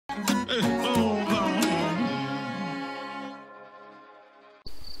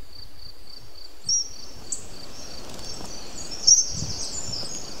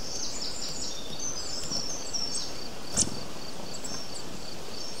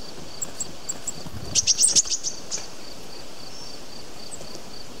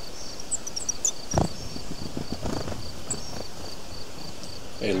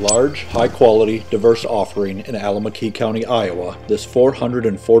A large, high-quality, diverse offering in Allamakee County, Iowa, this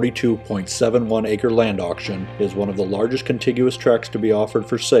 442.71 acre land auction is one of the largest contiguous tracts to be offered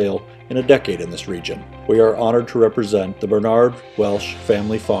for sale in a decade in this region. We are honored to represent the Bernard Welsh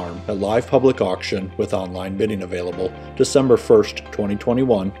Family Farm at live public auction with online bidding available December 1st,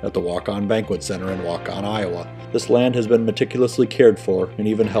 2021 at the Waukon Banquet Center in Waukon, Iowa. This land has been meticulously cared for and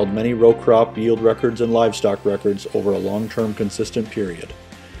even held many row crop yield records and livestock records over a long-term consistent period.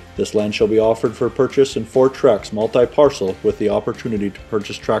 This land shall be offered for purchase in 4 tracts multi-parcel with the opportunity to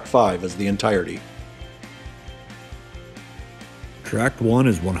purchase Tract 5 as the entirety. Tract 1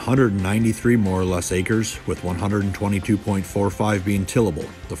 is 193 more or less acres, with 122.45 being tillable.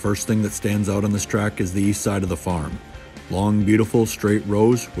 The first thing that stands out on this tract is the east side of the farm. Long, beautiful, straight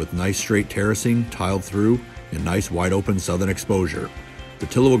rows with nice straight terracing, tiled through, and nice wide open southern exposure. The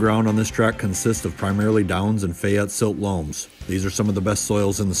tillable ground on this tract consists of primarily Downs and Fayette silt loams. These are some of the best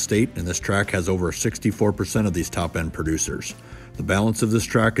soils in the state, and this tract has over 64% of these top-end producers. The balance of this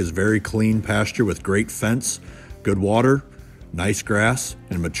tract is very clean pasture with great fence, good water, nice grass,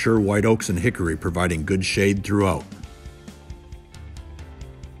 and mature white oaks and hickory providing good shade throughout.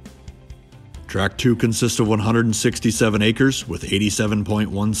 Tract 2 consists of 167 acres with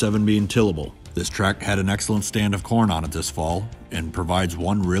 87.17 being tillable. This tract had an excellent stand of corn on it this fall and provides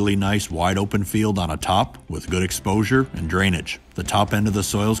one really nice wide open field on a top with good exposure and drainage. The top end of the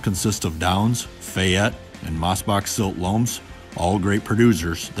soils consists of Downs, Fayette, and Mossbach silt loams, all great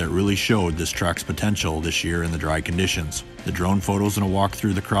producers that really showed this tract's potential this year in the dry conditions. The drone photos and a walk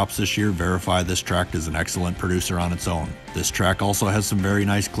through the crops this year verify this tract is an excellent producer on its own. This tract also has some very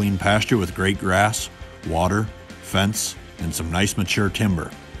nice clean pasture with great grass, water, fence, and some nice mature timber.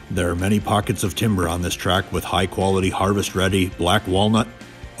 There are many pockets of timber on this tract with high quality harvest ready black walnut,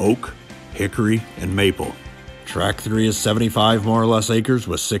 oak, hickory, and maple. Tract 3 is 75 more or less acres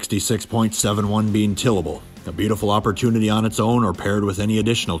with 66.71 being tillable. A beautiful opportunity on its own or paired with any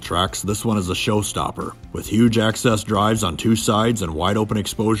additional tracts, this one is a showstopper. With huge access drives on 2 sides and wide open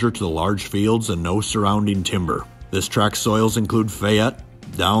exposure to the large fields and no surrounding timber. This tract's soils include Fayette,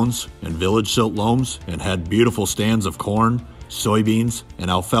 Downs, and village silt loams and had beautiful stands of corn, soybeans, and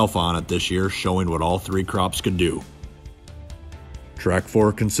alfalfa on it this year, showing what all 3 crops could do. Tract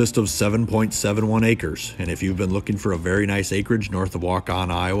 4 consists of 7.71 acres, and if you've been looking for a very nice acreage north of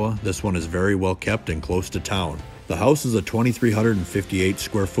Waukon, Iowa, this one is very well kept and close to town. The house is a 2,358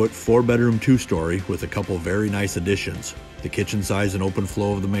 square foot, 4-bedroom, 2-story with a couple very nice additions. The kitchen size and open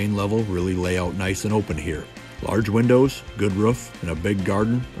flow of the main level really lay out nice and open here. Large windows, good roof, and a big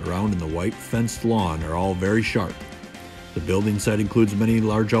garden around in the white fenced lawn are all very sharp. The building site includes many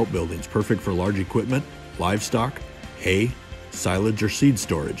large outbuildings, perfect for large equipment, livestock, hay, silage, or seed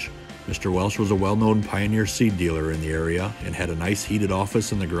storage. Mr. Welsh was a well-known pioneer seed dealer in the area and had a nice heated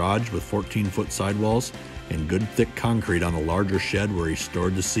office in the garage with 14-foot sidewalls and good thick concrete on the larger shed where he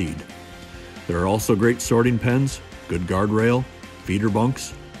stored the seed. There are also great sorting pens, good guardrail, feeder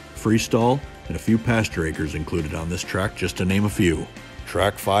bunks, free stall, and a few pasture acres included on this tract, just to name a few.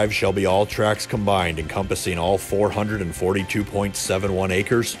 Tract 5 shall be all tracts combined, encompassing all 442.71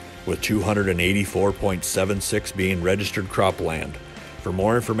 acres, with 284.76 being registered cropland. For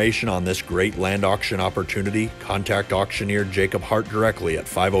more information on this great land auction opportunity, contact auctioneer Jacob Hart directly at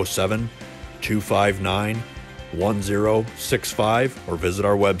 507-259-1065 or visit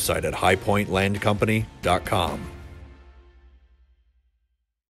our website at highpointlandcompany.com.